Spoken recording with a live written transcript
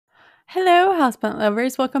Hello, houseplant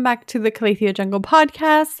lovers. Welcome back to the Calathea Jungle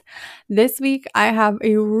podcast. This week, I have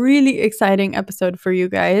a really exciting episode for you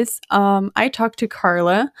guys. I talked to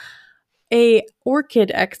Carla, a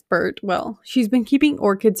orchid expert. Well, she's been keeping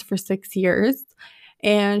orchids for 6 years,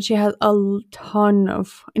 and she has a ton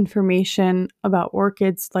of information about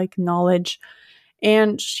orchids, like knowledge,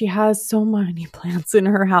 and she has so many plants in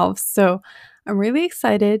her house. So I'm really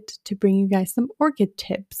excited to bring you guys some orchid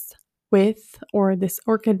tips this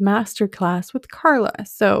orchid masterclass with Carla.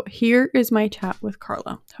 So here is my chat with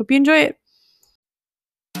Carla. Hope you enjoy it.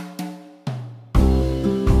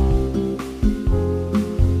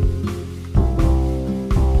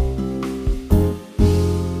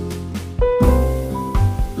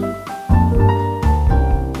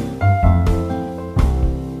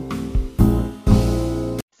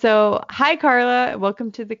 So, hi Carla,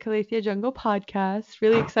 welcome to the Calathea Jungle podcast.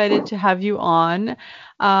 Really excited to have you on.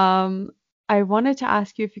 I wanted to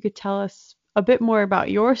ask you if you could tell us a bit more about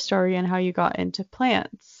your story and how you got into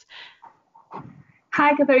plants.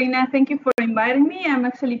 Hi, Katarina. Thank you for inviting me. I'm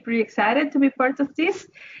actually pretty excited to be part of this.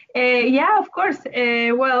 Yeah, of course.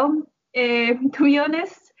 To be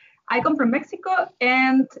honest, I come from Mexico,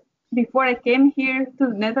 and before I came here to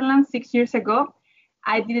the Netherlands 6 years ago,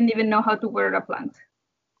 I didn't even know how to water a plant.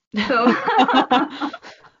 So,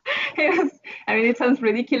 it sounds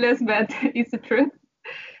ridiculous, but it's the truth.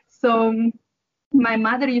 So, my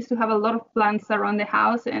mother used to have a lot of plants around the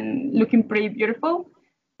house and looking pretty beautiful.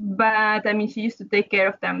 But she used to take care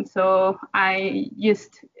of them. So I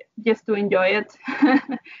used just to enjoy it,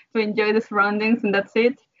 to enjoy the surroundings, and that's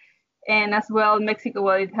it. And as well, Mexico,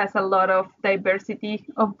 well, it has a lot of diversity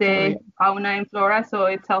of the fauna and flora. So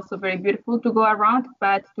it's also very beautiful to go around.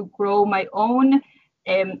 But to grow my own,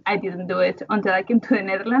 I didn't do it until I came to the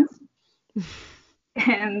Netherlands.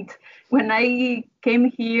 And when I came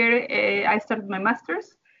here, I started my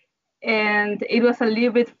master's. And it was a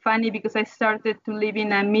little bit funny because I started to live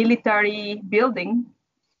in a military building,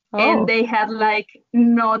 and they had like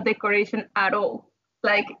no decoration at all.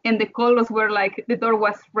 And the colors were like, the door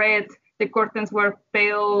was red, the curtains were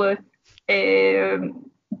pale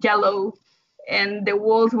yellow, and the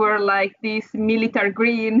walls were like this military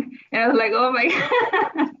green. And I was like, oh my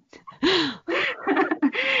God.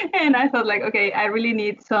 And I thought like, okay, I really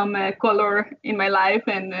need some color in my life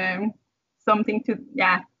and something to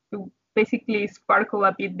basically sparkle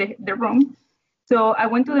a bit the room. So I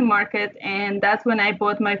went to the market, and that's when I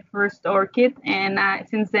bought my first orchid. And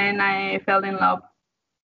since then, I fell in love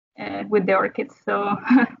with the orchids. So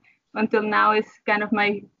until now, it's kind of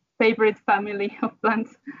my favorite family of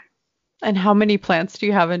plants. And how many plants do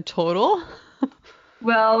you have in total?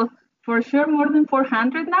 Well, for sure, more than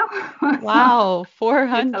 400 now. Wow,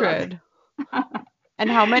 400.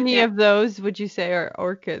 And how many of those would you say are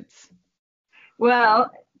orchids?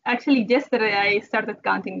 Well, actually, yesterday I started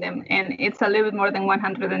counting them, and it's a little bit more than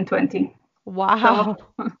 120. Wow.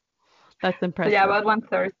 So, that's impressive. Yeah, about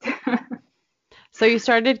 1/3. So you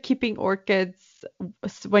started keeping orchids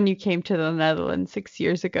when you came to the Netherlands 6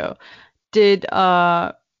 years ago. Did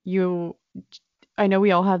you, I know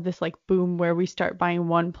we all have this like boom where we start buying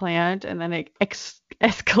one plant and then it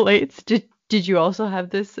escalates. Did you also have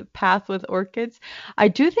this path with orchids? I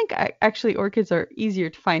do think actually orchids are easier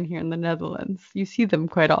to find here in the Netherlands. You see them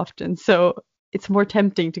quite often, so it's more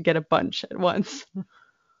tempting to get a bunch at once.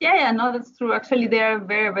 Yeah, no, that's true. Actually, they are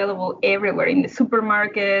very available everywhere, in the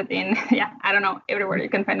supermarket, everywhere you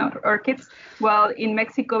can find orchids. Well, in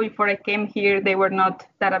Mexico, before I came here, they were not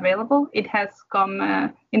that available. It has come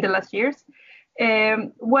in the last years. I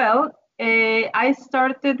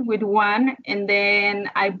started with one, and then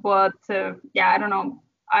I bought,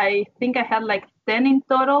 I think I had like 10 in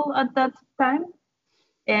total at that time.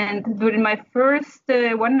 And during my first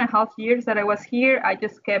 1.5 years that I was here, I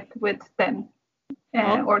just kept with 10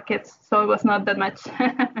 orchids. So it was not that much.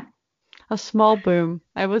 A small boom.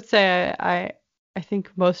 I would say I think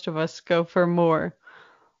most of us go for more.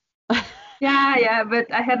 Yeah, but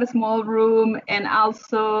I had a small room, and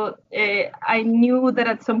also I knew that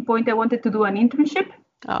at some point I wanted to do an internship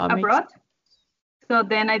abroad. So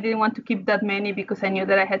then I didn't want to keep that many because I knew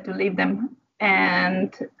that I had to leave them.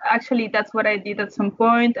 And actually, that's what I did at some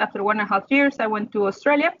point. After 1.5 years, I went to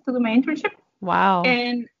Australia to do my internship. Wow.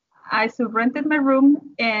 And I rented my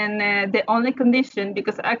room, and the only condition,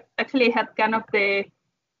 because I actually had kind of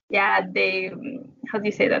how do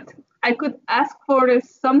you say that? I could ask for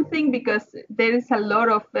something because there is a lot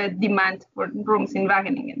of demand for rooms in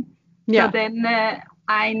Wageningen. Yeah. So then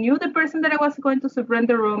I knew the person that I was going to rent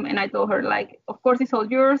the room, and I told her, like, of course, it's all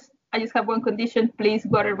yours. I just have one condition. Please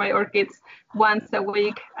water my orchids once a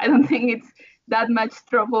week. I don't think it's that much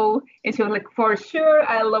trouble. And she was like, for sure,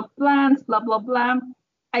 I love plants, blah, blah, blah.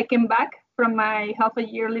 I came back from my half a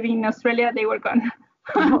year living in Australia. They were gone.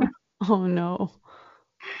 Oh no.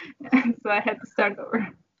 So I had to start over.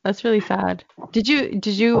 That's really sad. Did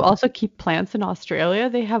you also keep plants in Australia?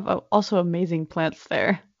 They have also amazing plants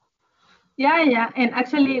there. Yeah. And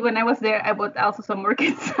actually, when I was there, I bought also some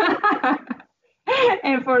orchids.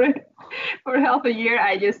 And for half a year,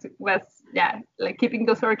 I just was, like keeping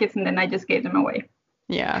those orchids, and then I just gave them away.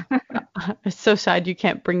 Yeah. It's so sad you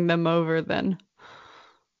can't bring them over then.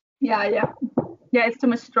 Yeah. It's too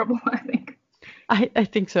much trouble, I think. I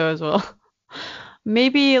think so as well.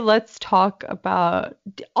 Maybe let's talk about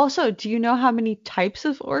also, do you know how many types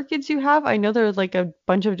of orchids you have? I know there's like a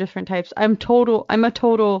bunch of different types. I'm a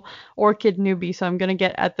total orchid newbie, so I'm gonna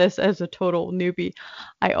get at this as a total newbie.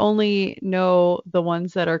 I only know the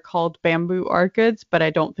ones that are called bamboo orchids, but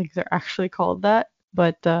I don't think they're actually called that.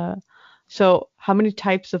 But so how many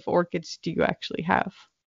types of orchids do you actually have?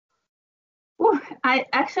 Ooh, I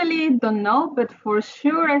actually don't know, but for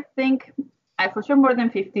sure, I think I for sure more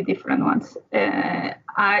than 50 different ones.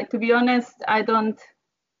 To be honest, I don't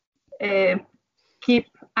uh, keep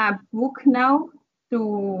a book now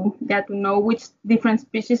to know which different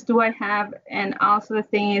species do I have. And also the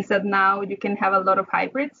thing is that now you can have a lot of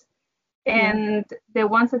hybrids. Yeah. And the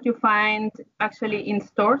ones that you find actually in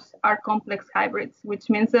stores are complex hybrids, which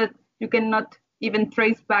means that you cannot even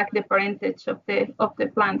trace back the parentage of the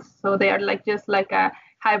plants. So they are like just like a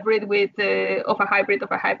hybrid with of a hybrid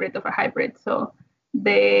of a hybrid of a hybrid. So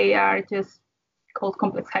they are just called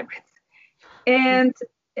complex hybrids. And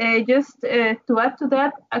just to add to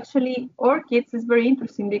that, actually, orchids is very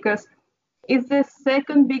interesting because it's the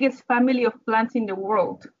second biggest family of plants in the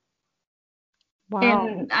world. Wow.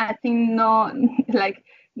 And I think like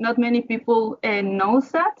not many people knows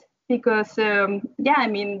that because I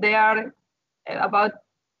mean there are about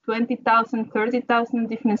 20,000, 30,000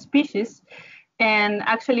 different species, and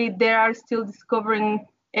actually they are still discovering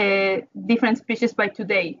different species by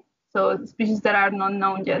today. So species that are not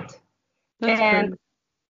known yet. That's And great.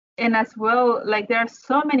 and as well, like there are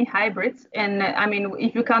so many hybrids, and I mean,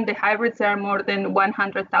 if you count the hybrids, there are more than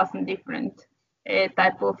 100,000 different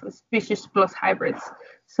type of species plus hybrids.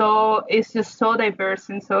 So it's just so diverse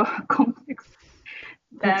and so complex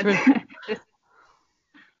That's that really, just,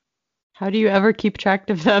 how do you ever keep track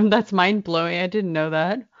of them? That's mind blowing. I didn't know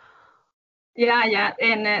that. yeah.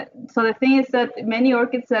 And so the thing is that many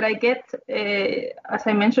orchids that I get, as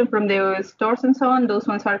I mentioned, from the stores and so on, those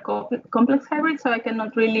ones are complex hybrids, so I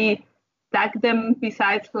cannot really tag them.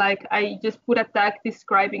 Besides, like I just put a tag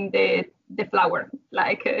describing the flower,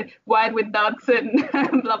 like white with dots and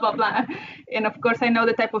blah blah blah. And of course, I know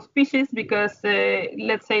the type of species because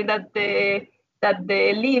let's say that the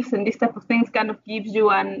leaves and this type of things kind of gives you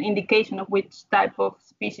an indication of which type of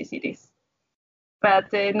species it is.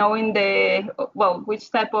 But knowing which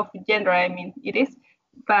type of genre, I mean, it is,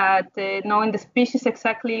 but knowing the species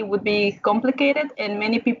exactly would be complicated. And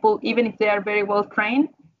many people, even if they are very well trained,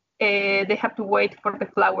 they have to wait for the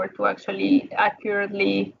flower to actually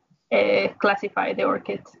accurately classify the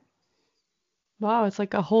orchid. Wow, it's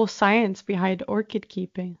like a whole science behind orchid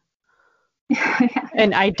keeping Yeah.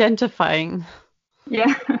 and identifying.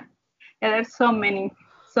 Yeah. There's so many,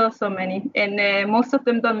 so many, and most of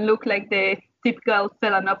them don't look like the typical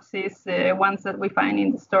Phalaenopsis ones that we find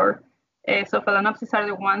in the store. So Phalaenopsis are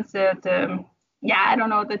the ones that, I don't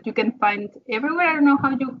know, that you can find everywhere. I don't know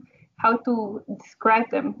how to describe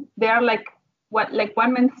them. They are like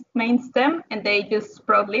one main stem, and they just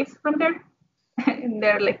sprout leaves from there, and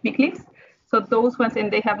they're like big leaves. So those ones,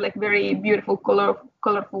 and they have like very beautiful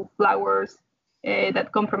colorful flowers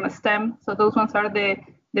that come from a stem. So those ones are the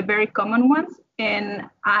very common ones. And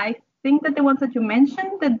I think that the ones that you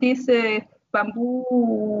mentioned, that these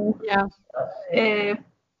bamboo Yeah. uh,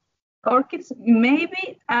 orchids,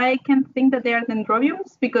 maybe I can think that they are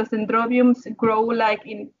dendrobiums because dendrobiums grow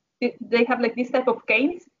they have like this type of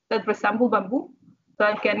canes that resemble bamboo. So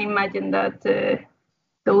I can imagine that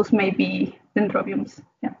those may be dendrobiums.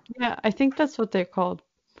 Yeah. Yeah, I think that's what they're called.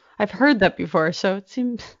 I've heard that before, so it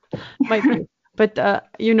seems might be. But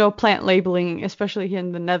plant labeling, especially here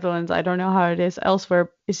in the Netherlands, I don't know how it is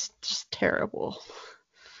elsewhere, is just terrible.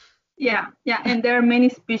 Yeah, and there are many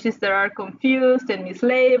species that are confused and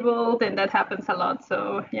mislabeled, and that happens a lot.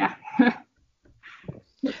 So yeah,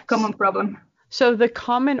 it's a common problem. So the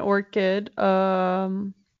common orchid,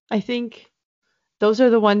 I think those are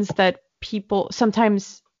the ones that people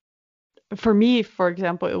sometimes, for me, for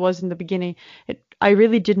example, it was in the beginning, I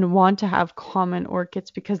really didn't want to have common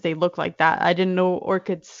orchids because they look like that. I didn't know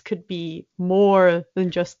orchids could be more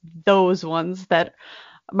than just those ones that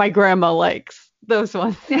my grandma likes those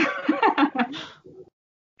ones.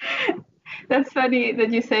 That's funny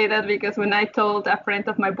that you say that, because when I told a friend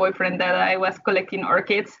of my boyfriend that I was collecting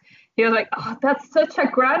orchids, he was like, "Oh, that's such a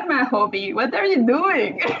grandma hobby. What are you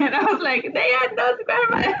doing?" And I was like, "They are not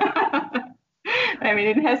grandma." I mean,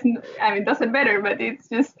 it doesn't matter, but it's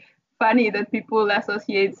just funny that people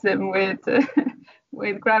associate them with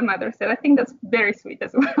with grandmothers. And I think that's very sweet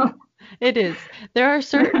as well. It is. There are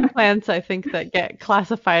certain plants I think that get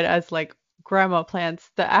classified as like grandma plants.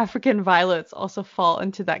 The African violets also fall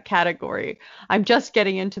into that category. I'm just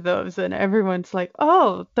getting into those and everyone's like,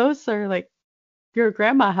 "Oh, those are like your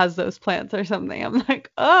grandma has those plants or something." I'm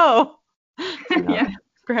like, "Oh." So no, Yeah.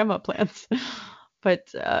 grandma plants.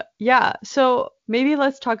 But yeah, so maybe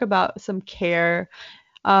let's talk about some care.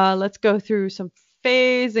 Let's go through some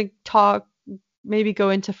phase and talk, maybe go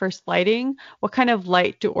into first lighting. What kind of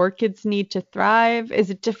light do orchids need to thrive? Is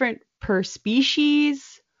it different per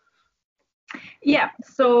species? Yeah.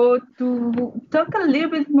 So to talk a little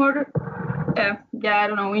bit more, I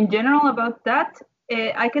don't know, in general about that,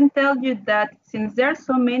 I can tell you that since there are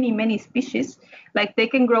so many species, like they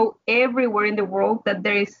can grow everywhere in the world, that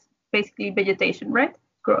there is basically vegetation, right?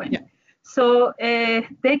 Growing. Yeah. So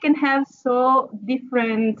they can have so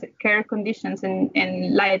different care conditions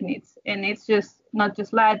and light needs. And it's just not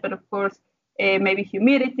just light, but of course, maybe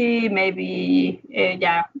humidity, maybe,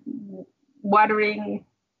 watering.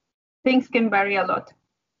 Things can vary a lot.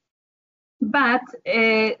 But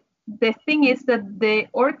the thing is that the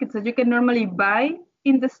orchids that you can normally buy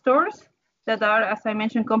in the stores that are, as I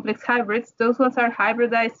mentioned, complex hybrids, those ones are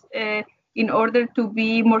hybridized in order to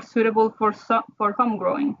be more suitable for home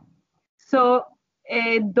growing. So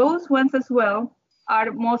those ones as well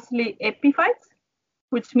are mostly epiphytes,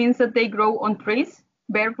 which means that they grow on trees,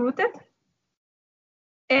 bare-rooted.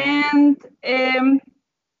 And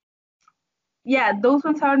those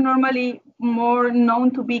ones are normally more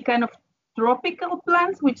known to be kind of tropical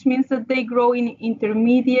plants, which means that they grow in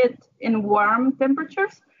intermediate and warm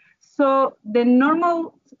temperatures. So the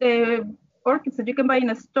normal orchids that you can buy in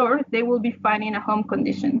a store, they will be fine in home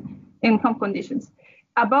conditions.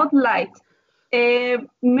 About light,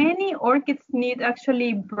 many orchids need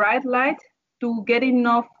actually bright light to get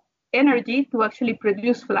enough energy to actually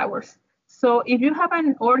produce flowers. So if you have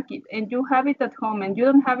an orchid and you have it at home and you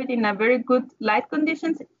don't have it in a very good light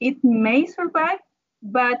conditions, it may survive,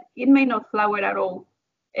 but it may not flower at all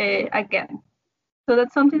again. So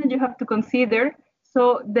that's something that you have to consider.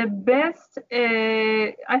 So the best,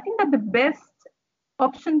 I think that the best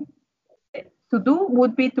option to do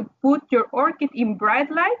would be to put your orchid in bright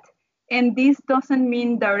light. And this doesn't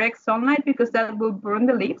mean direct sunlight because that will burn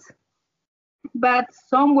the leaves, but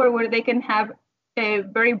somewhere where they can have a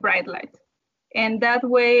very bright light. And that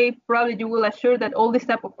way, probably you will assure that all these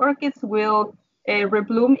type of orchids will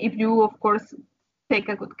rebloom if you, of course, take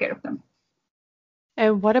a good care of them.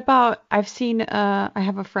 And what about, I've seen, I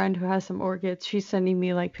have a friend who has some orchids. She's sending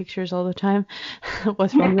me like pictures all the time.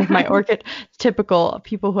 What's wrong with my orchid? Typical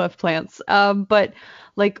people who have plants. But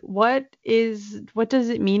like, what does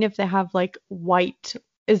it mean if they have like white?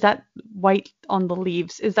 Is that white on the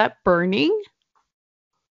leaves? Is that burning?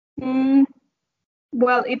 Mm,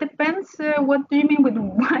 well, it depends. What do you mean with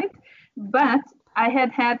white? But I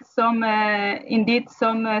had some, indeed,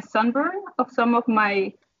 some sunburn of some of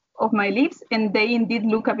my leaves, and they indeed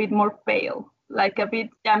look a bit more pale, like a bit,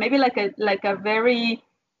 maybe like a very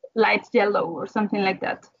light yellow or something like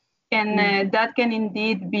that. And that can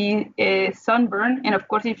indeed be a sunburn. And of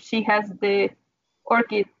course, if she has the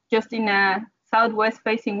orchid just in a southwest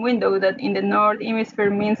facing window, that in the north hemisphere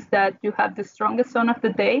means that you have the strongest sun of the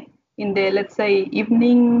day in the, let's say,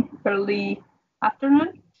 evening, early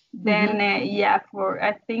afternoon, then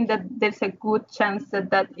I think that there's a good chance that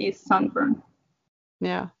that is sunburn.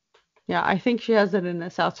 Yeah. Yeah, I think she has it in a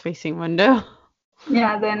south-facing window.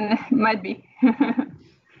 Yeah, then might be.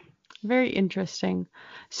 Very interesting.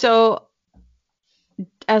 So,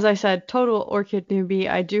 as I said, total orchid newbie.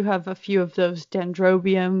 I do have a few of those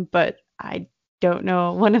dendrobium, but I don't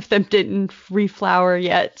know. One of them didn't reflower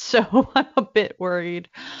yet, so I'm a bit worried.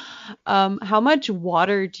 How much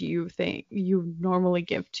water do you think you normally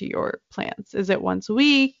give to your plants? Is it once a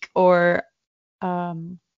week, or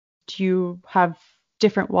do you have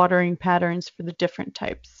different watering patterns for the different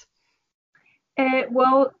types?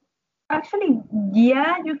 Well, actually,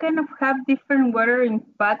 yeah, you kind of have different watering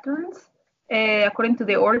patterns according to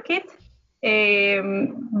the orchid.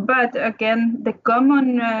 But again, the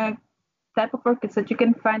common type of orchids that you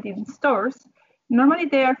can find in stores, normally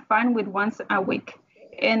they are fine with once a week.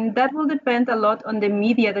 And that will depend a lot on the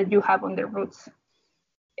media that you have on the roots.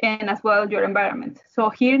 and as well your environment. So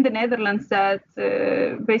here in the Netherlands, that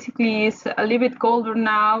basically is a little bit colder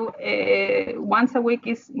now. Once a week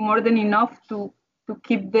is more than enough to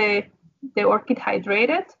keep the orchid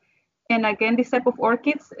hydrated. And again, this type of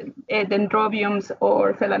orchids, dendrobiums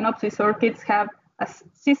or phalaenopsis orchids, have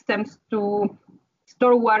systems to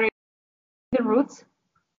store water in the roots,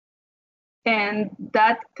 and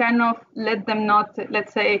that kind of let them not,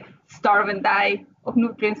 let's say, starve and die of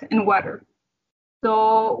nutrients and water.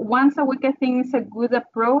 So once a week, I think, is a good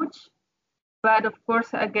approach. But of course,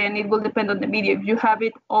 again, it will depend on the media. If you have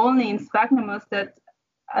it only in sphagnum moss, that,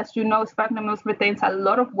 as you know, sphagnum moss retains a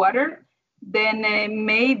lot of water, then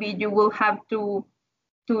maybe you will have to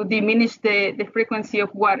diminish the frequency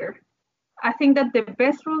of water. I think that the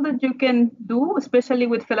best rule that you can do, especially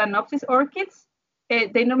with phalaenopsis orchids,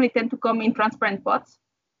 they normally tend to come in transparent pots.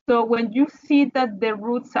 So when you see that the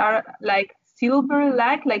roots are like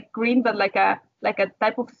silver-like green, but like a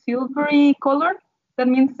type of silvery color, that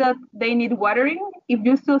means that they need watering. If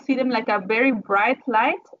you still see them like a very bright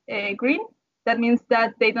light green, that means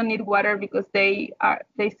that they don't need water because they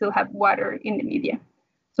still have water in the media.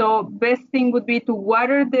 So best thing would be to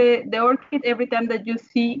water the orchid every time that you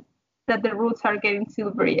see that the roots are getting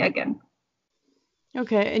silvery again.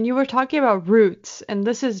 Okay, and you were talking about roots, and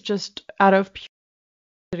this is just out of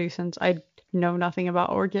curiosity since I know nothing about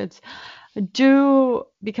orchids.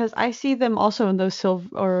 Because I see them also in those silver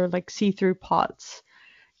or like see-through pots.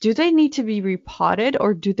 Do they need to be repotted,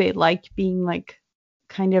 or do they like being like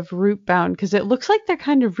kind of root bound? Because it looks like they're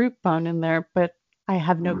kind of root bound in there, but I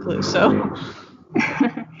have no clue. So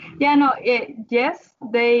yes,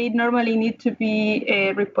 they normally need to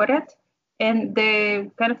be repotted. And the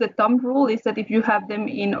kind of the thumb rule is that if you have them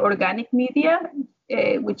in organic media,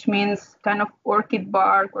 which means kind of orchid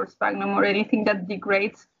bark or sphagnum or anything that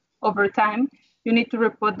degrades over time, you need to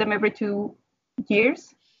repot them every 2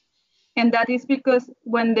 years. And that is because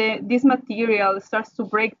when this material starts to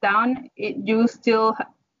break down, you still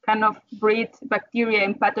kind of breed bacteria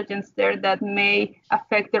and pathogens there that may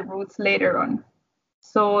affect the roots later on.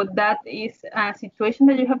 So that is a situation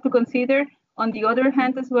that you have to consider. On the other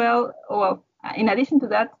hand as well, in addition to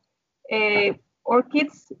that,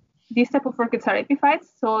 orchids, these type of orchids are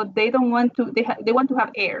epiphytes, so they don't want to, they want to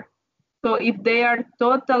have air. So if they are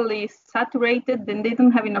totally saturated, then they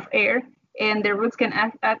don't have enough air, and the roots can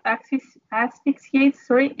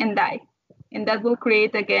asphyxiate, and die. And that will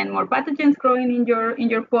create, again, more pathogens growing in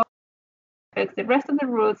your pot, affects the rest of the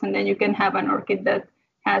roots, and then you can have an orchid that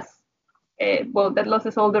has, that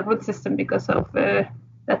loses all the root system because of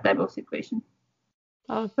that type of situation.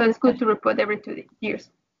 Oh, so it's good to repot every 2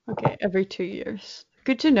 years. Okay, every 2 years.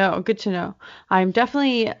 Good to know. Good to know. I'm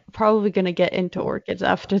definitely probably going to get into orchids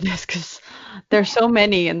after this because there's so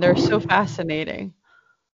many and they're so fascinating.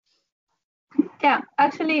 Yeah,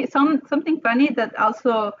 actually, something funny that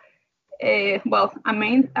also,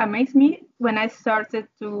 amazed me when I started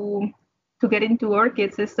to get into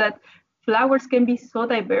orchids is that flowers can be so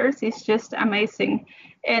diverse. It's just amazing,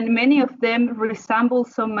 and many of them resemble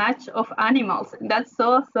so much of animals. That's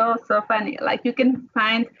so funny. Like, you can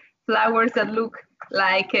find flowers that look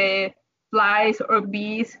like flies or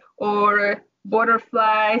bees or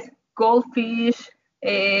butterflies, goldfish,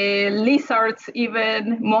 lizards,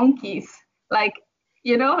 even monkeys. Like,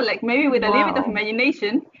 like maybe with a little bit of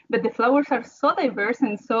imagination, but the flowers are so diverse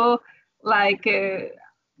and so like, I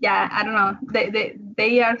don't know,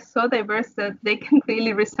 they are so diverse that they can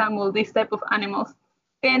really resemble this type of animals.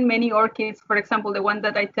 And many orchids, for example, the one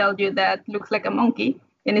that I tell you that looks like a monkey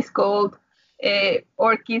and is called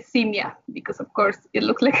Orchis simia, because of course it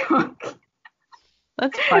looks like a monkey.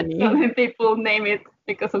 That's funny. So then people name it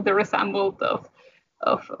because of the resemblance of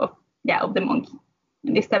the monkey.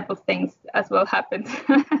 And this type of things as well happens.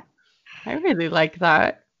 I really like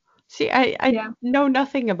that. See, I know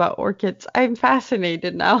nothing about orchids. I'm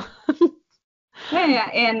fascinated now. Yeah,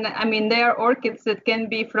 and I mean, there are orchids that can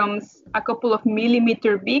be from a couple of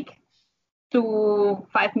millimeters big to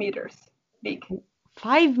 5 meters big.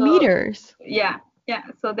 5 meters? Yeah.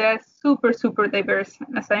 So they're super diverse,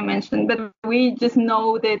 as I mentioned. But we just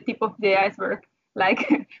know the tip of the iceberg.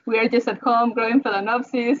 Like, we are just at home growing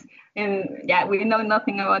phalaenopsis, and we know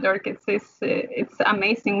nothing about orchids. It's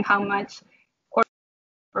amazing how much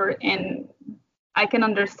and I can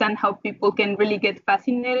understand how people can really get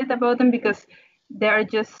fascinated about them because they're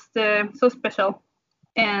just so special.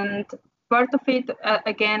 And part of it,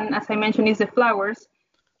 again, as I mentioned, is the flowers.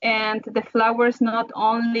 And the flowers not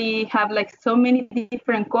only have like so many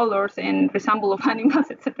different colors and resemble of animals,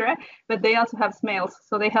 etc., but they also have smells.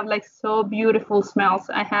 So they have like so beautiful smells.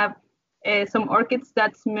 I have some orchids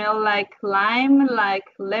that smell like lime, like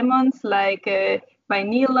lemons, like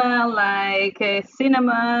vanilla, like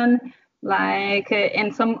cinnamon, like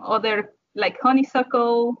and some other like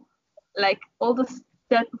honeysuckle, like all those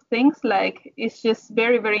type of things. Like it's just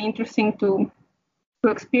very very interesting to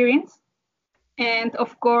experience. And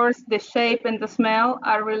of course, the shape and the smell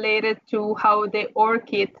are related to how the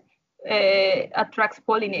orchid attracts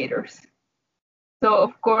pollinators. So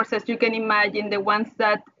of course, as you can imagine, the ones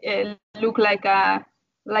that look like a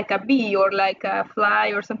bee or like a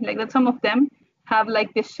fly or something like that, some of them have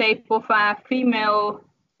like the shape of a female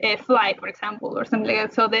fly, for example, or something like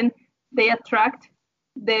that. So then they attract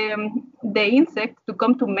the insect to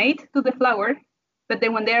come to mate to the flower. But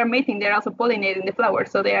then when they are mating, they're also pollinating the flower.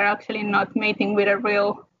 So they are actually not mating with a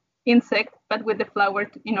real insect, but with the flower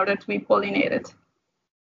in order to be pollinated.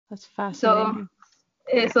 That's fascinating.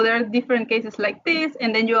 So there are different cases like this,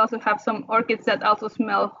 and then you also have some orchids that also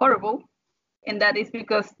smell horrible, and that is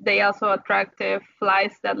because they also attract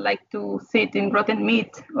flies that like to sit in rotten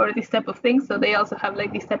meat or this type of thing. So they also have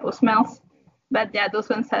like this type of smells. But yeah, those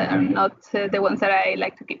ones are not the ones that I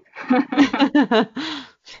like to keep.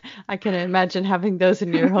 I can imagine having those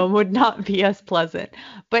in your home would not be as pleasant.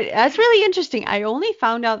 But that's really interesting. I only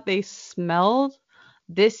found out they smelled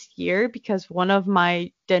this year because one of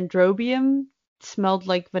my dendrobium smelled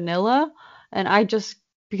like vanilla, and I just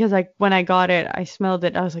because I when I got it, I smelled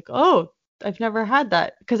it. I was like, "Oh, I've never had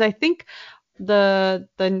that." Because I think the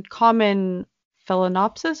common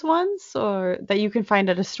Phalaenopsis ones or that you can find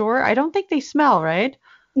at a store, I don't think they smell, right?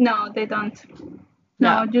 No, they don't.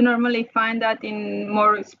 Yeah. No, you normally find that in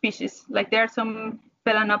more species. Like there are some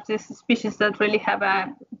Phalaenopsis species that really have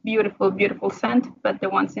a beautiful, beautiful scent, but the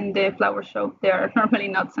ones in the flower show, they are normally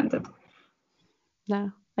not scented.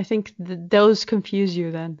 No, I think those confuse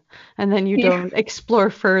you then, and then you Yeah. don't explore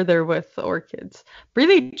further with orchids.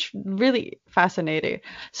 Really, really fascinating.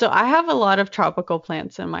 So I have a lot of tropical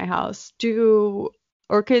plants in my house. Do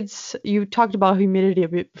orchids, you talked about humidity a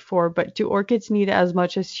bit before, but do orchids need as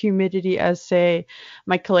much as humidity as, say,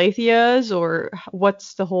 my calatheas, or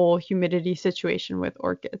what's the whole humidity situation with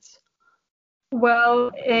orchids?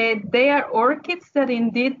 Well, they are orchids that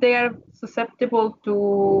indeed they are susceptible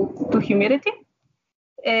to humidity.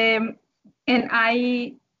 Um, and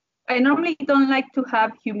I normally don't like to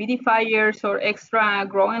have humidifiers or extra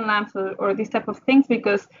growing lamps or these type of things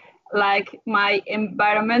because like my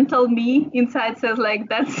environmental me inside says like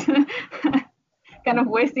that's kind of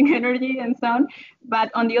wasting energy and so on.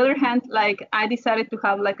 But on the other hand, like I decided to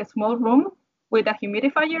have like a small room with a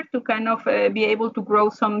humidifier to kind of be able to grow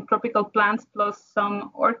some tropical plants plus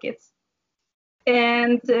some orchids.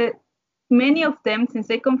 And many of them, since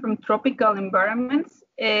they come from tropical environments,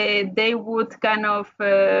 they would kind of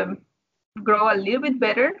grow a little bit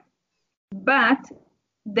better. But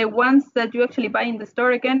the ones that you actually buy in the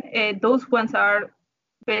store again, those ones are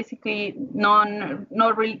basically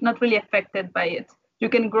not really affected by it. You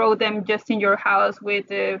can grow them just in your house with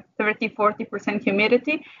 30-40%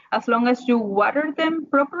 humidity. As long as you water them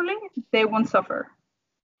properly, they won't suffer.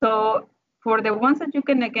 So for the ones that you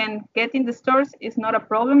can again get in the stores, it's not a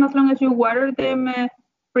problem as long as you water them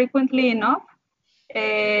frequently enough.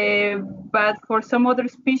 But for some other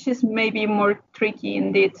species, maybe more tricky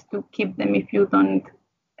indeed to keep them if you don't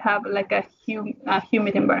have like a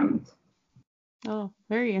humid environment. Oh,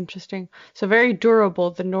 very interesting. So very durable,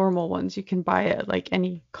 the normal ones you can buy at like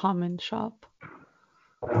any common shop.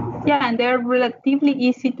 Yeah, and they're relatively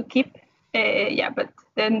easy to keep. Yeah, but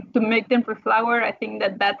then to make them reflower, I think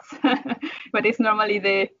that's what is normally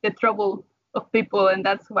the trouble of people, and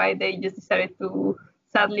that's why they just decided to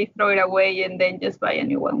sadly throw it away and then just buy a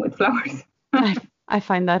new one with flowers. I I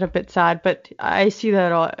find that a bit sad, but I see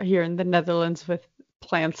that all here in the Netherlands with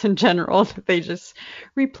plants in general, that they just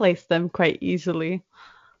replace them quite easily.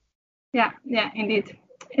 Yeah, indeed.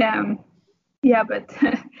 Yeah, but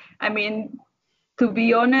I mean, to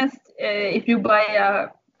be honest, if you buy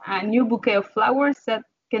a new bouquet of flowers, that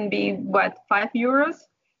can be what, €5,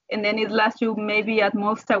 and then it lasts you maybe at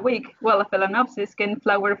most a week. Well, a Phalaenopsis can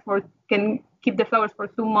keep the flowers for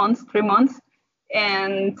 2 months, 3 months,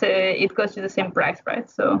 and it costs you the same price, right?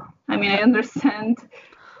 So I mean, I understand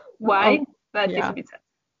why, Oh, but it's a yeah. bit sad.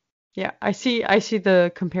 Yeah, I see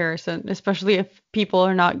the comparison, especially if people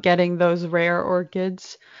are not getting those rare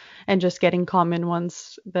orchids and just getting common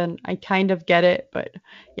ones, then I kind of get it, but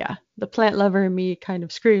yeah, the plant lover in me kind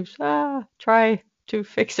of screams, ah, try to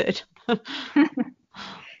fix it.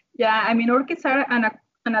 Yeah, I mean, orchids are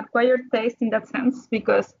an acquired taste in that sense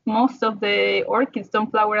because most of the orchids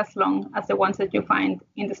don't flower as long as the ones that you find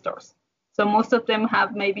in the stores. So most of them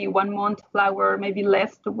have maybe 1 month flower, maybe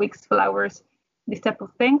less, 2 weeks flowers, this type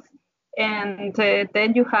of things. And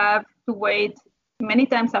then you have to wait many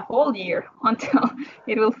times a whole year until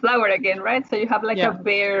it will flower again, right? So you have like a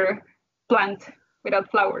bare plant without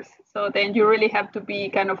flowers. So then you really have to be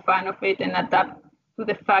kind of fan of it and adapt to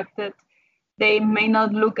the fact that they may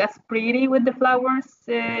not look as pretty with the flowers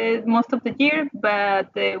most of the year, but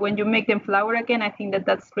when you make them flower again, I think that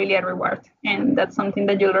that's really a reward. And that's something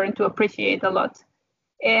that you learn to appreciate a lot.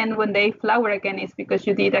 And when they flower again, it's because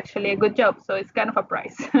you did actually a good job. So it's kind of a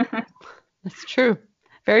prize. That's true.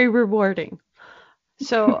 Very rewarding.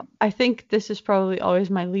 So I think this is probably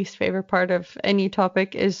always my least favorite part of any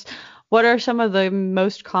topic is what are some of the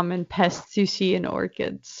most common pests you see in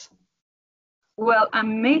orchids? Well,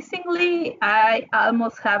 amazingly, I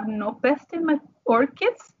almost have no pest in my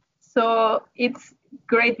orchids. So it's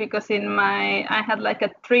great because I had like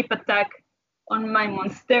a trip attack on my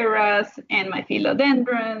monsteras and my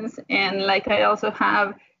philodendrons, and like I also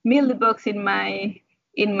have mealybugs in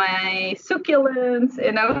my succulents,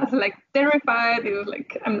 and I was like terrified. It was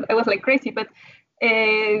like I was like crazy, but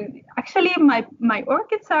actually my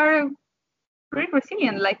orchids are pretty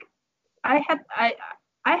resilient. Like I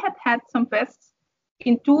had some pests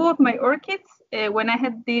in two of my orchids. When I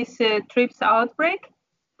had this thrips outbreak,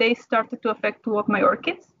 they started to affect two of my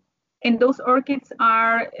orchids. And those orchids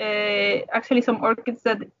are actually some orchids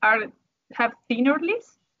that have thinner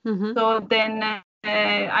leaves. Mm-hmm. So then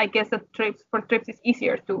I guess that for thrips is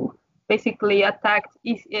easier to basically attack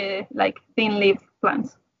like thin leaf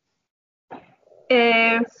plants.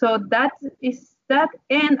 So that is that.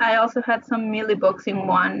 And I also had some mealybugs in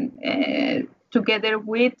one together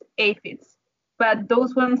with aphids. But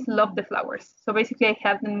those ones love the flowers. So basically I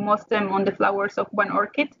had most of them on the flowers of one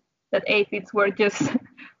orchid, that aphids were just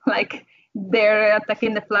like they're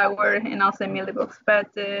attacking the flower, and also mealybugs. But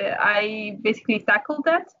I basically tackled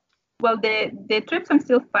that. Well, the thrips, I'm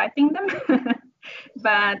still fighting them.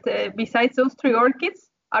 But besides those three orchids,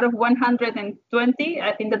 out of 120,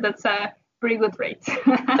 I think that's a pretty good rate.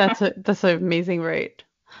 That's an amazing rate.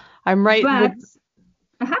 I'm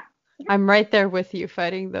right there with you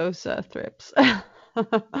fighting those thrips.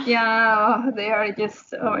 Yeah, they are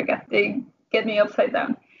just, oh my God, they get me upside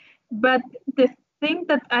down. But the thing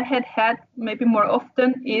that I had maybe more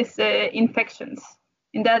often is infections,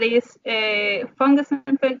 and that is fungal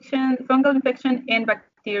infection and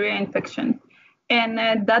bacteria infection.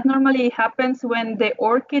 And that normally happens when the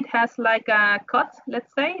orchid has like a cut,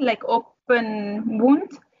 let's say, like open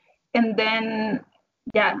wound, and then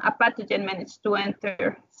a pathogen managed to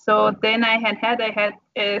enter. So then I had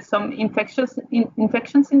some infections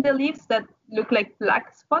in the leaves that look like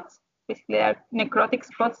black spots, basically are necrotic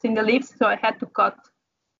spots in the leaves. So I had to cut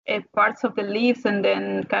parts of the leaves and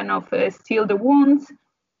then kind of seal the wounds.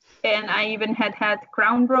 And I even had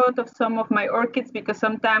crown rot of some of my orchids, because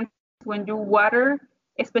sometimes when you water,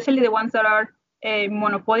 especially the ones that are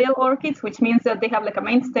monopodial orchids, which means that they have like a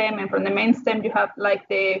main stem, and from the main stem you have like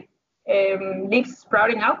the leaves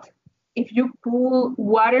sprouting out. If you pull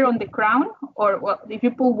water on the crown, or if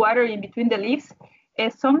you pull water in between the leaves,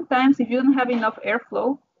 sometimes if you don't have enough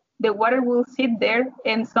airflow, the water will sit there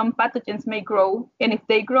and some pathogens may grow. And if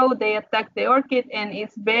they grow, they attack the orchid, and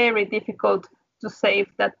it's very difficult to save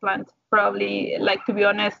that plant. Probably, like, to be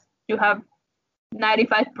honest, you have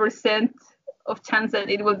 95% of chance that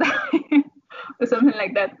it will die or something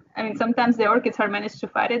like that. I mean, sometimes the orchids are managed to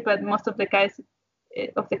fight it, but most of the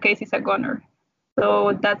cases a goner.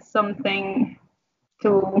 So that's something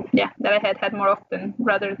that I had more often,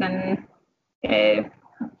 rather than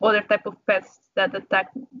other type of pests that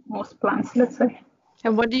attack most plants, let's say.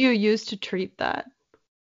 And what do you use to treat that?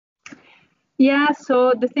 Yeah,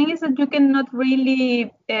 so the thing is that you cannot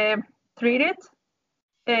really treat it.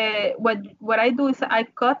 What I do is I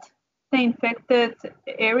cut the infected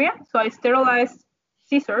area. So I sterilize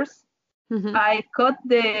scissors. Mm-hmm. I cut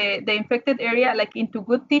the infected area like into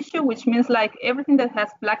good tissue, which means like everything that has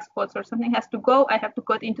black spots or something has to go. I have to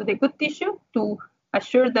cut into the good tissue to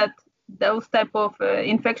assure that those type of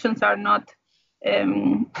infections are not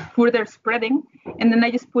further spreading. And then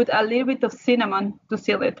I just put a little bit of cinnamon to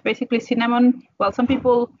seal it. Basically, cinnamon, well, some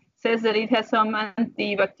people says that it has some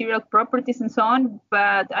antibacterial properties and so on,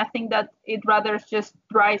 but I think that it rather just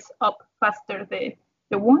dries up faster the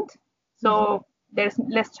wound. So there's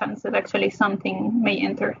less chance that actually something may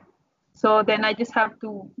enter. So then I just have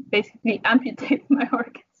to basically amputate my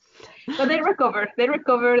orchids. But they recover,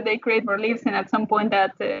 they create more leaves, and at some point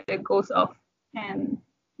that goes off, and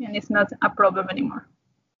it's not a problem anymore.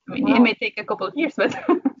 I mean, It may take a couple of years, but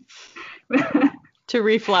to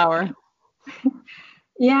reflower.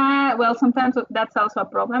 Yeah, well, sometimes that's also a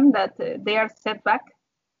problem, that they are set back.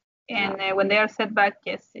 And when they are set back,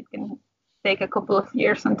 yes, it can take a couple of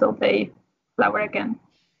years until they flower again.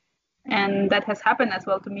 And that has happened as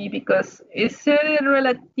well to me because it's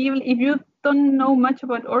relatively, if you don't know much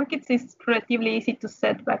about orchids, it's relatively easy to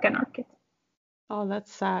set back an orchid. Oh,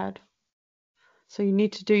 that's sad. So you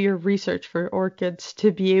need to do your research for orchids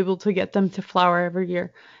to be able to get them to flower every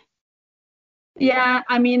year. Yeah,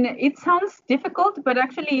 I mean, it sounds difficult, but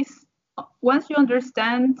actually, once you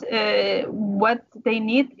understand what they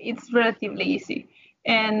need, it's relatively easy.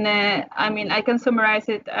 And I mean, I can summarize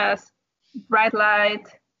it as bright light,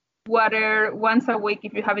 water once a week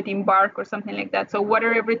if you have it in bark or something like that. So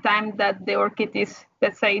water every time that the orchid is,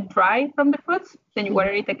 let's say, dry from the fruits, then you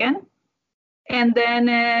water it again. And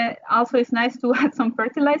then also it's nice to add some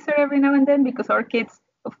fertilizer every now and then because orchids,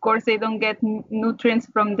 of course, they don't get nutrients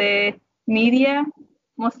from the media.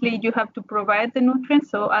 Mostly you have to provide the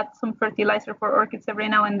nutrients, so add some fertilizer for orchids every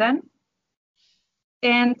now and then.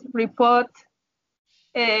 And repot.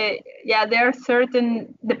 Yeah, there are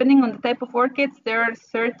certain, depending on the type of orchids, there are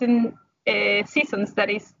certain seasons that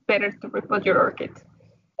is better to repot your orchid.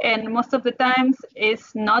 And most of the times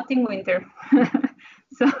it's not in winter.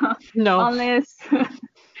 So No. unless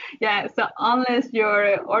unless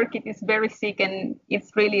your orchid is very sick and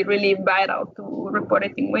it's really, really vital to repot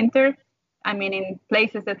it in winter, I mean, in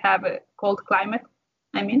places that have a cold climate,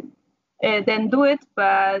 then do it.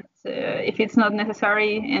 But if it's not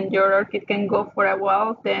necessary and your orchid can go for a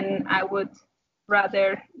while, then I would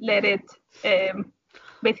rather let it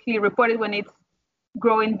basically repot it when it's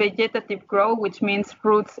growing vegetative grow, which means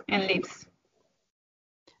roots and leaves.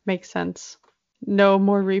 Makes sense. No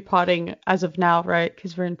more repotting as of now, right?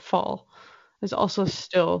 Because we're in fall. There's also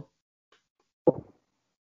still.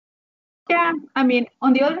 Yeah, I mean,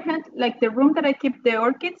 on the other hand, like the room that I keep the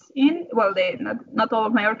orchids in, well, not all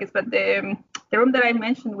of my orchids, but the room that I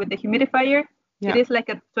mentioned with the humidifier, Yeah. it is like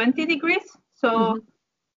at 20 degrees. So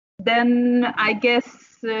then I guess,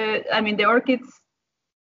 I mean, the orchids,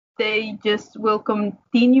 they just will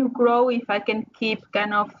continue grow if I can keep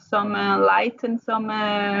kind of some light and some,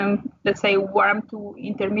 let's say, warm to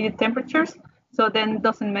intermediate temperatures. So then it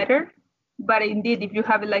doesn't matter. But indeed, if you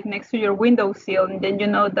have it like next to your windowsill, and then you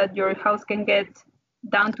know that your house can get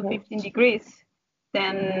down to 15 degrees,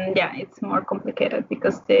 then yeah, it's more complicated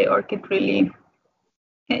because the orchid really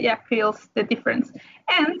feels the difference.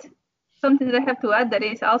 And something that I have to add that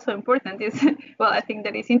is also important is, well, I think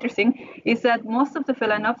that is interesting, is that most of the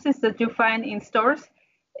Phalaenopsis that you find in stores,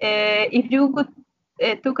 if you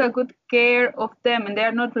took a good care of them and they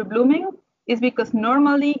are not reblooming, is because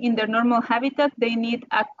normally in their normal habitat, they need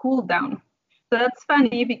a cool down. So that's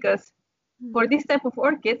funny because for this type of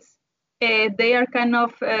orchids, they are kind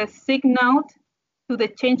of signaled to the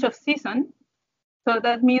change of season. So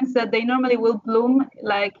that means that they normally will bloom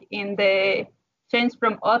like in the change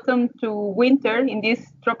from autumn to winter in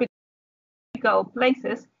these tropical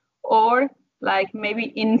places, or like maybe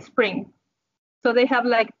in spring. So they have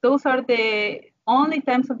like, those are the only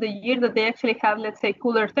times of the year that they actually have, let's say,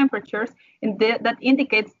 cooler temperatures, and that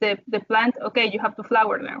indicates the plant, okay, you have to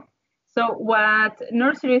flower now. So what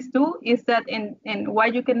nurseries do is that, and why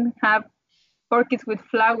you can have orchids with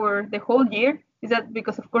flower the whole year, is that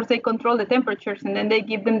because of course they control the temperatures and then they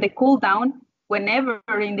give them the cool down whenever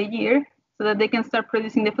in the year so that they can start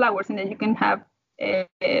producing the flowers, and then you can have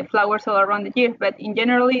flowers all around the year. But in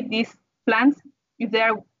generally, these plants, if they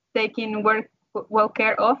are taken well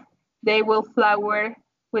care of, they will flower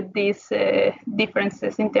with these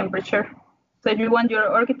differences in temperature. So if you want your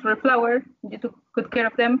orchid to reflower, you took good care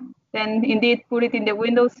of them, then indeed put it in the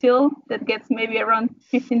windowsill that gets maybe around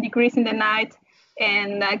 15 degrees in the night,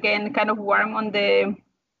 and again kind of warm on the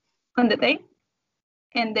day,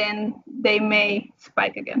 and then they may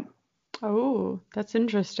spike again. Oh, that's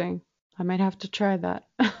interesting. I might have to try that.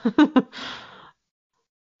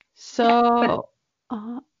 So,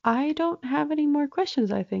 I don't have any more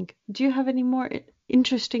questions, I think. Do you have any more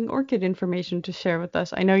interesting orchid information to share with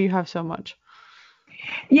us? I know you have so much.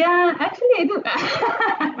 Yeah, actually, I do.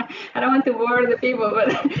 I don't want to bore the people, but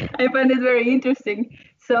I find it very interesting.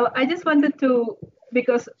 So I just wanted to,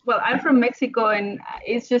 because, well, I'm from Mexico, and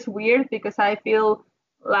it's just weird because I feel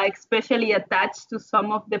like especially attached to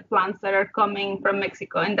some of the plants that are coming from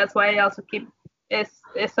Mexico. And that's why I also keep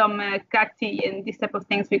some cacti and these type of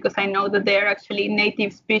things, because I know that they're actually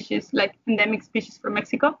native species, like endemic species from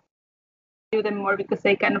Mexico. I do them more because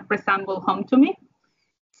they kind of resemble home to me.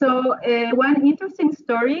 So one interesting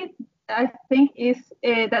story I think is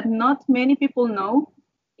that not many people know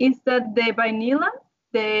is that the vanilla,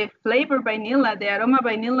 the flavor vanilla, the aroma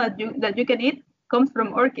vanilla that you can eat comes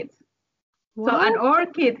from orchids. What? So an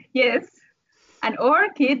orchid, yes, an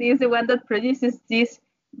orchid is the one that produces this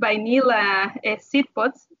vanilla seed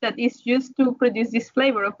pods that is used to produce this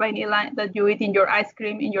flavor of vanilla that you eat in your ice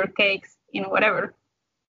cream, in your cakes, in whatever.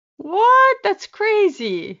 What? That's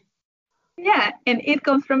crazy. Yeah, and it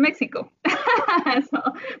comes from Mexico. So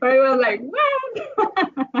where it was like,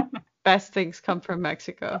 what? Best things come from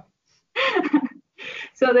Mexico.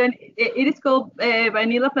 So then it is called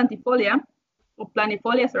Vanilla plantifolia, or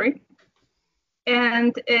planifolia, sorry.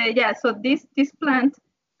 And yeah, so this plant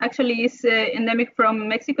actually is endemic from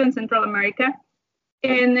Mexico and Central America.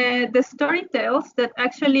 And the story tells that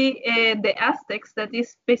actually the Aztecs, that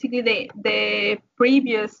is basically the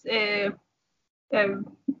previous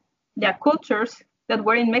cultures that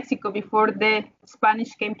were in Mexico before the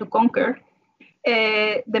Spanish came to conquer,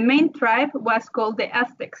 the main tribe was called the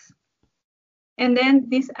Aztecs. And then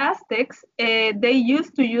these Aztecs, they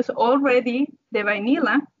used to use already the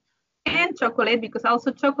vanilla and chocolate, because also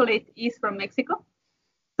chocolate is from Mexico.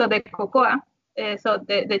 So the cocoa,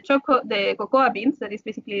 the cocoa beans, that is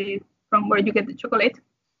basically from where you get the chocolate,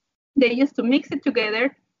 they used to mix it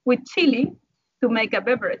together with chili to make a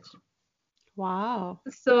beverage. Wow.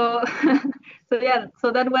 So,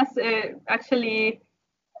 so that was actually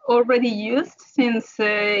already used since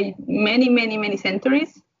many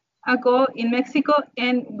centuries ago in Mexico.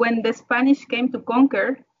 And when the Spanish came to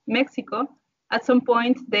conquer Mexico, at some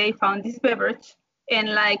point they found this beverage,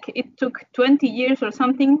 and like it took 20 years or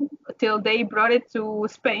something till they brought it to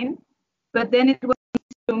Spain. But then it was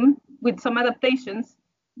consumed with some adaptations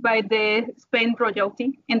by the Spain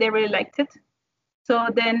royalty, and they really liked it. So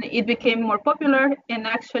then it became more popular, and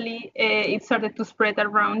actually it started to spread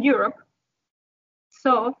around Europe.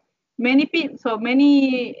 So many people,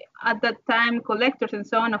 at that time, collectors and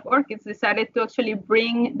so on of orchids decided to actually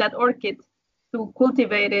bring that orchid to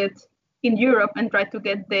cultivate it in Europe and try to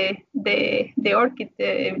get the orchid,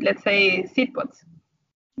 let's say, seed pods.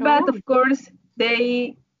 But of course,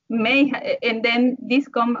 they may, and then this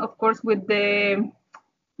come, of course, with the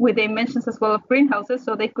inventions as well of greenhouses,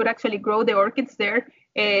 so they could actually grow the orchids there.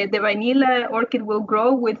 The vanilla orchid will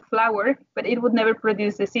grow with flower, but it would never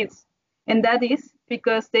produce the seeds. And that is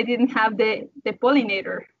because they didn't have the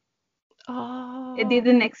pollinator. Oh. It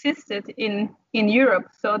didn't exist in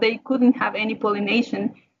Europe, so they couldn't have any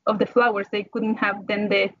pollination of the flowers. They couldn't have then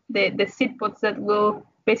the seed pods that will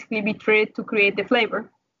basically be treated to create the flavor.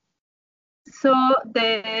 So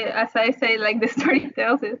as I say, like the story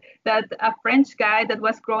tells it, that a French guy that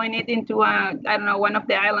was growing it into one of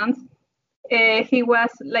the islands, he was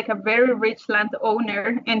like a very rich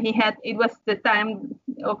landowner, and it was the time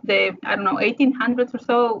of the 1800s or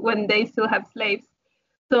so, when they still have slaves.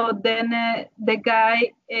 So then the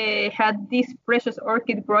guy had this precious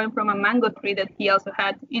orchid growing from a mango tree that he also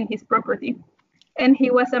had in his property, and he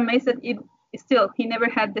was amazed that he never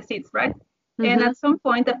had the seeds, right? Mm-hmm. And at some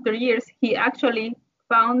point after years, he actually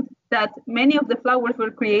found that many of the flowers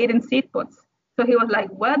were created in seed pods. So he was like,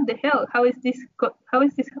 what the hell? How is this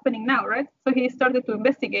happening now, right? So he started to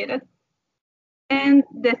investigate it. And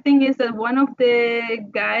the thing is that one of the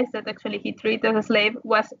guys that actually he treated as a slave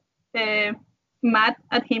was mad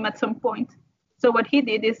at him at some point. So what he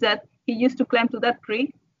did is that he used to climb to that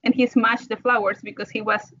tree and he smashed the flowers because he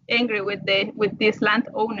was angry with this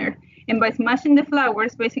landowner. And by smashing the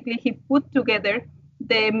flowers, basically he put together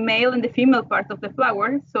the male and the female part of the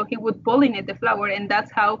flower. So he would pollinate the flower, and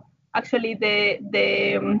that's how actually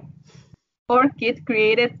the orchid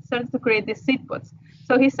started to create the seed pods.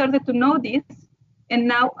 So he started to know this, and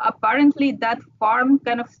now apparently that farm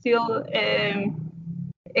kind of still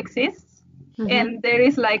exists, and there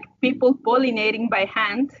is like people pollinating by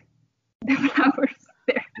hand the flowers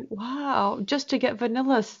there. Wow, just to get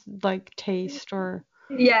vanilla's like taste or.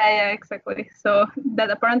 Yeah, exactly. So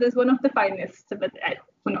that apparently is one of the finest, but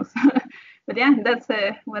who knows? But yeah, that's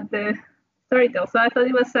what the story tells. So I thought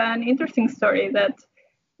it was an interesting story that,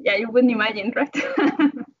 yeah, you wouldn't imagine, right?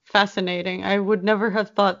 Fascinating. I would never have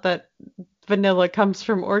thought that vanilla comes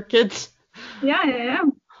from orchids. Yeah.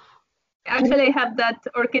 Actually, I have that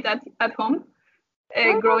orchid at home,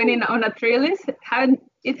 growing on a trellis.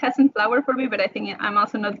 It hasn't flowered for me, but I think I'm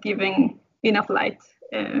also not giving enough light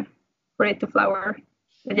for it to flower.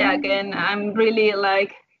 But yeah, again, I'm really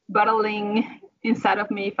like battling inside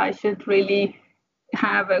of me if I should really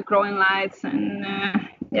have growing lights and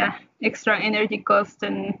extra energy cost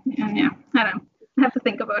and yeah, I don't know. I have to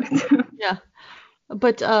think about it. Yeah.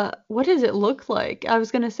 But what does it look like? I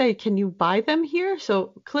was going to say, can you buy them here?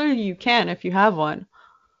 So clearly you can if you have one.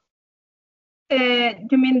 You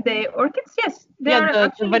mean the orchids? Yes.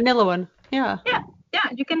 The vanilla one. Yeah. Yeah,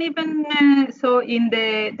 you can even,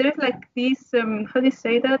 there's like this, how do you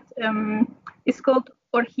say that? It's called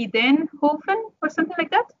Orchideenhofen or something like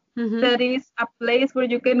that. Mm-hmm. That is a place where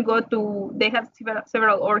you can go to. They have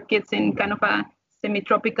several orchids in kind of a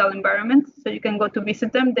semi-tropical environment, so you can go to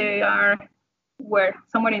visit them. They are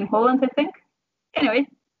somewhere in Holland, I think. Anyway,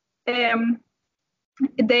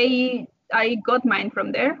 I got mine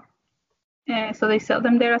from there. So they sell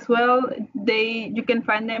them there as well. You can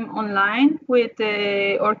find them online with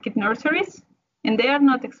orchid nurseries, and they are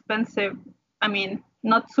not expensive. I mean,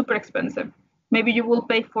 not super expensive. Maybe you will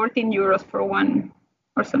pay 14 euros for one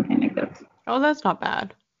or something like that. Oh, that's not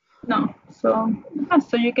bad. No, so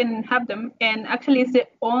you can have them, and actually, it's the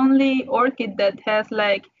only orchid that has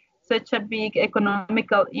like such a big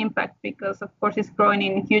economical impact because, of course, it's growing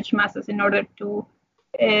in huge masses in order to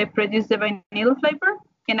produce the vanilla flavor.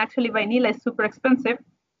 And actually, vanilla is super expensive.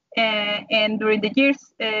 And during the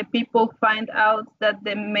years, people find out that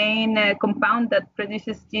the main compound that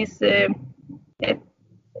produces this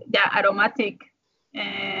aromatic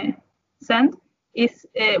scent is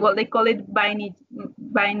they call it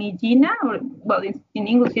vinigina, or well, in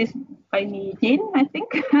English is vinigine, I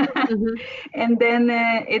think. Mm-hmm. And then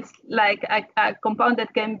it's like a compound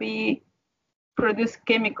that can be produced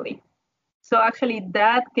chemically. So actually,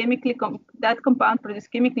 that compound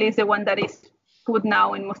produced chemically is the one that is put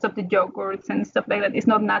now in most of the yogurts and stuff like that. It's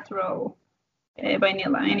not natural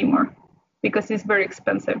vanilla anymore because it's very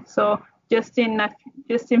expensive. So just in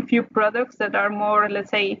few products that are more, let's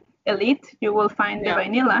say, elite, you will find the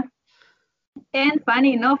vanilla. And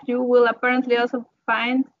funny enough, you will apparently also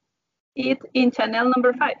find it in Chanel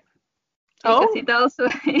number 5 because it also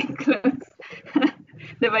includes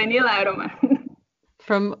the vanilla aroma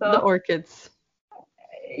from the orchids.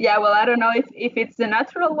 Yeah, well, I don't know if it's the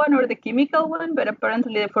natural one or the chemical one, but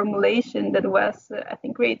apparently the formulation that was, I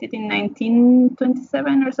think, created in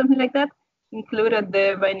 1927 or something like that included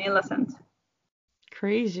the vanilla scent.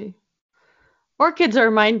 Crazy. Orchids are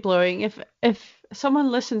mind-blowing. If someone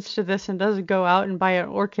listens to this and doesn't go out and buy an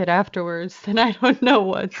orchid afterwards, then I don't know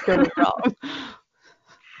what's going wrong.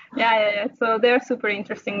 Yeah. So they're super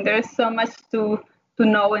interesting. There's so much to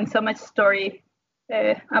know and so much story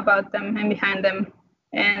about them and behind them.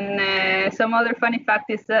 And some other funny fact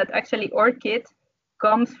is that actually orchid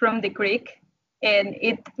comes from the Greek and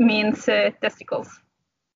it means testicles.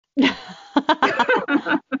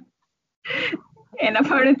 And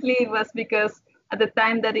apparently it was because at the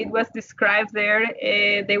time that it was described there,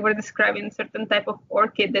 they were describing a certain type of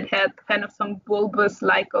orchid that had kind of some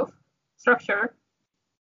bulbous-like of structure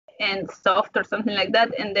and soft or something like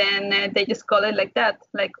that, and then they just call it like that,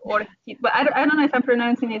 like orchid. But I don't know if I'm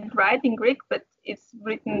pronouncing it right in Greek, but it's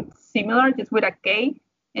written similar, just with a K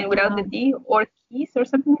and without the D, orchis or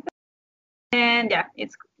something like that. And yeah,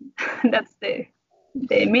 that's the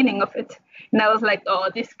meaning of it. And I was like, oh,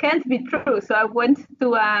 this can't be true. So I went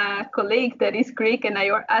to a colleague that is Greek and I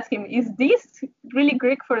asked him, is this really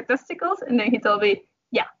Greek for testicles? And then he told me,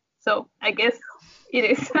 yeah. So I guess it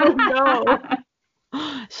is. Oh no.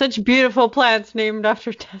 Such beautiful plants named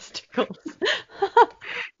after testicles.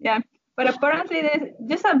 Yeah, but apparently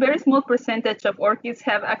just a very small percentage of orchids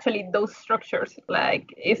have actually those structures. Like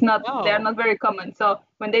they're not very common. So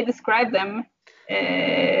when they describe them,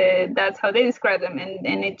 that's how they describe them,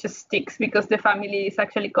 and it just sticks because the family is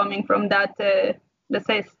actually coming from that, let's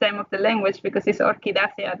say, stem of the language, because it's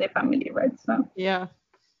Orchidaceae, the family, right? So yeah.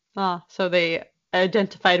 So they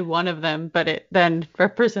identified one of them, but it then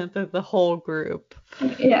represented the whole group.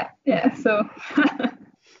 Yeah. So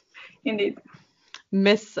indeed.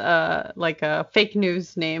 Miss like a fake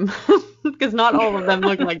news name because not all of them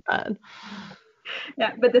look like that.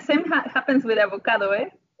 Yeah, but the same happens with avocado,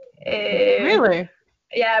 Really?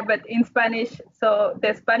 Yeah, but in Spanish, so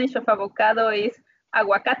the Spanish of avocado is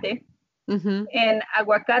aguacate. Mm-hmm. And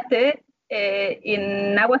aguacate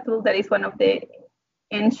in Nahuatl, that is one of the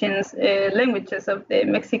ancient languages of the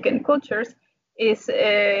Mexican cultures, is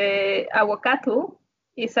aguacatl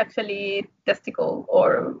is actually testicle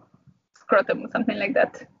or scrotum, something like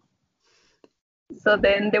that. So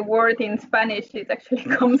then the word in Spanish, it actually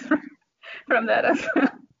comes from that as well.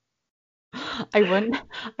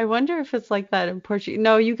 I wonder if it's like that in Portuguese.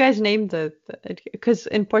 No, you guys named it because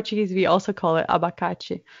in Portuguese we also call it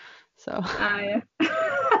abacate. So. Yeah.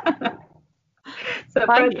 So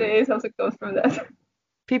apparently it also comes from that.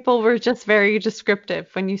 People were just very descriptive.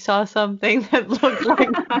 When you saw something that looked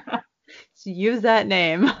like, use that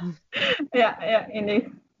name. Yeah, indeed.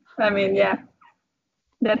 I mean, yeah,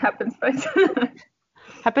 that happens, right?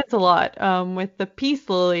 Happens a lot. With the peace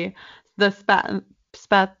lily, the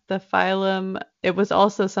Spathiphyllum, it was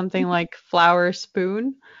also something like flower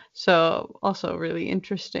spoon. So also really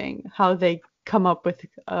interesting how they come up with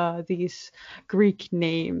these Greek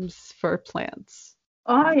names for plants.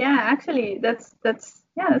 Oh yeah, actually, that's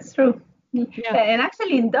Yeah, that's true. Yeah. And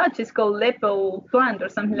actually, in Dutch, it's called lepel plant or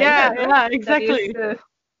something like Yeah, that, right? yeah, That is exactly.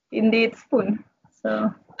 indeed spoon.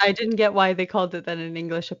 So, I didn't get why they called it then in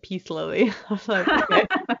English a peace lily. I was like, okay,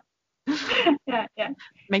 yeah, yeah.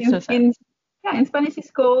 makes no In, sense. in yeah, in Spanish,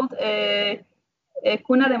 it's called cuna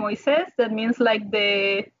de Moisés. That means like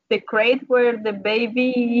the crate where the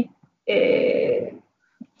baby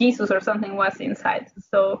Jesus or something was inside.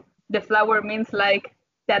 So the flower means like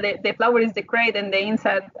that the flower is the crate and the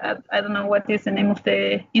inside, I don't know what is the name of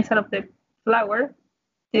the inside of the flower.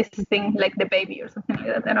 This thing like the baby or something like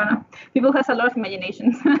that. I don't know. People has a lot of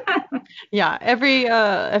imagination. Yeah,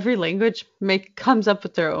 every language comes up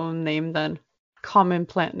with their own name then. Common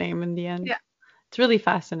plant name in the end. Yeah. It's really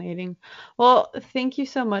fascinating. Well, thank you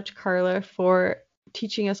so much, Carla, for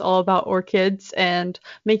teaching us all about orchids and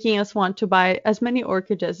making us want to buy as many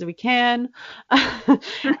orchids as we can.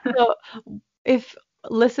 So, if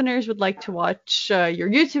listeners would like to watch your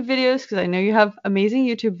YouTube videos, because I know you have amazing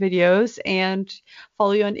YouTube videos, and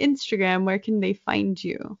follow you on Instagram, where can they find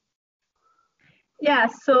you? Yeah,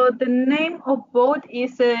 so the name of both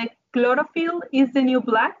is Chlorophyll is the New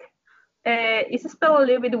Black. It's spelled a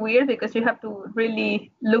little bit weird because you have to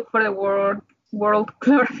really look for the word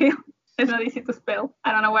chlorophyll. It's not easy to spell.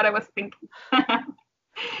 I don't know what I was thinking.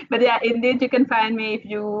 But yeah, indeed, you can find me if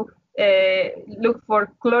you look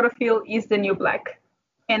for Chlorophyll is the New Black.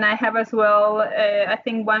 And I have as well, I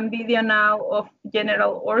think, one video now of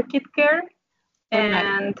general orchid care Oh,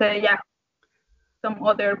 nice. and yeah, some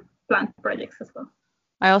other plant projects as well.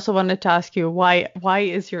 I also wanted to ask you why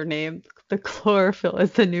is your name the chlorophyll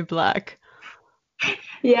is the new black?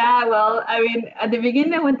 Yeah, well, I mean, at the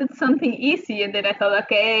beginning I wanted something easy, and then I thought,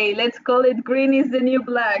 okay, let's call it green is the new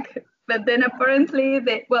black. But then apparently,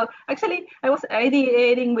 well, actually, I was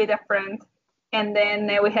ideating with a friend, and then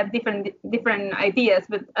we had different ideas.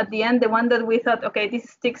 But at the end, the one that we thought, okay, this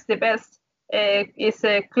sticks the best is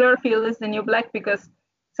chlorophyll is the new black because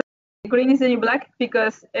green is the new black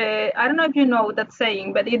because I don't know if you know that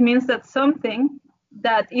saying, but it means that something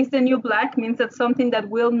that is the new black means that something that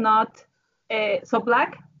will not. So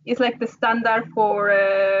black is like the standard for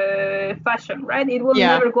fashion, right? It will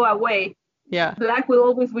Yeah, never go away. yeah, Black will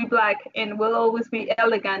always be black and will always be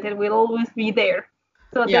elegant and will always be there.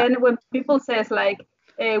 So yeah, then when people says like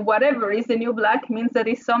whatever is the new black means that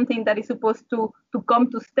it's something that is supposed to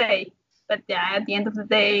come to stay. But yeah, at the end of the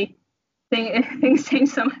day, things change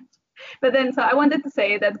so much. But then, so I wanted to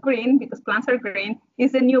say that green, because plants are green,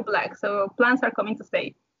 is the new black. So plants are coming to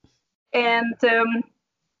stay. And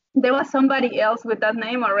there was somebody else with that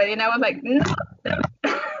name already, and I was like, no.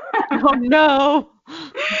 oh no.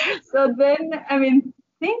 So then, I mean,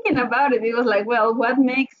 thinking about it, it was like, well, what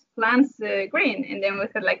makes plants green? And then we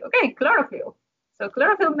said, like, okay, chlorophyll. So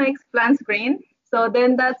chlorophyll makes plants green. So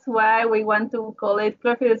then that's why we want to call it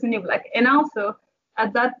chlorophyll is the new black. And also,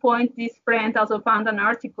 at that point, this friend also found an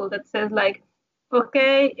article that says, like,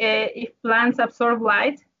 okay, if plants absorb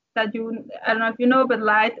light, that I don't know if you know, but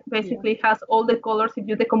light Yeah, basically has all the colors. If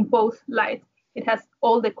you decompose light, it has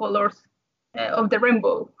all the colors of the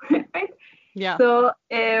rainbow, right? yeah, So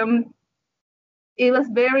it was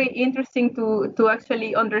very interesting to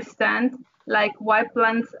actually understand like why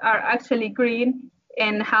plants are actually green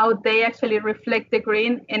and how they actually reflect the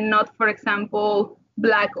green and not, for example,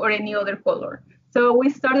 black or any other color. So we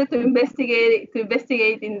started to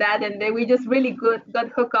investigate in that, and then we just really got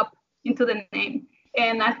hooked up into the name.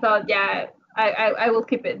 And I thought, yeah, I will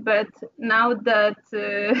keep it. But now that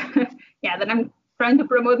yeah, that I'm trying to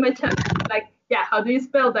promote my channel, like, yeah, how do you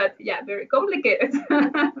spell that? Yeah, very complicated.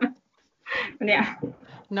 Yeah.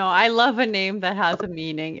 no, I love a name that has a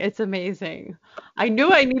meaning. It's amazing. I knew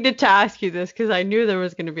I needed to ask you this because I knew there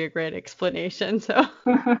was going to be a great explanation. So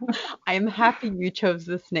I'm happy you chose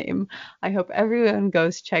this name. I hope everyone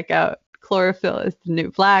goes check out Chlorophyll is the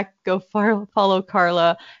New Black. Go follow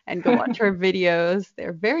Carla and go watch her videos.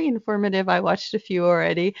 They're very informative. I watched a few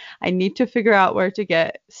already. I need to figure out where to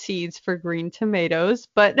get seeds for green tomatoes,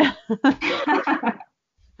 but Yeah,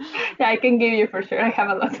 I can give you for sure. I have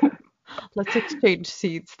a lot. let's exchange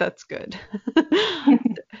seeds. That's good.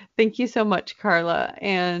 Thank you so much, Carla.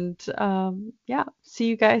 And yeah, see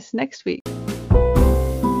you guys next week.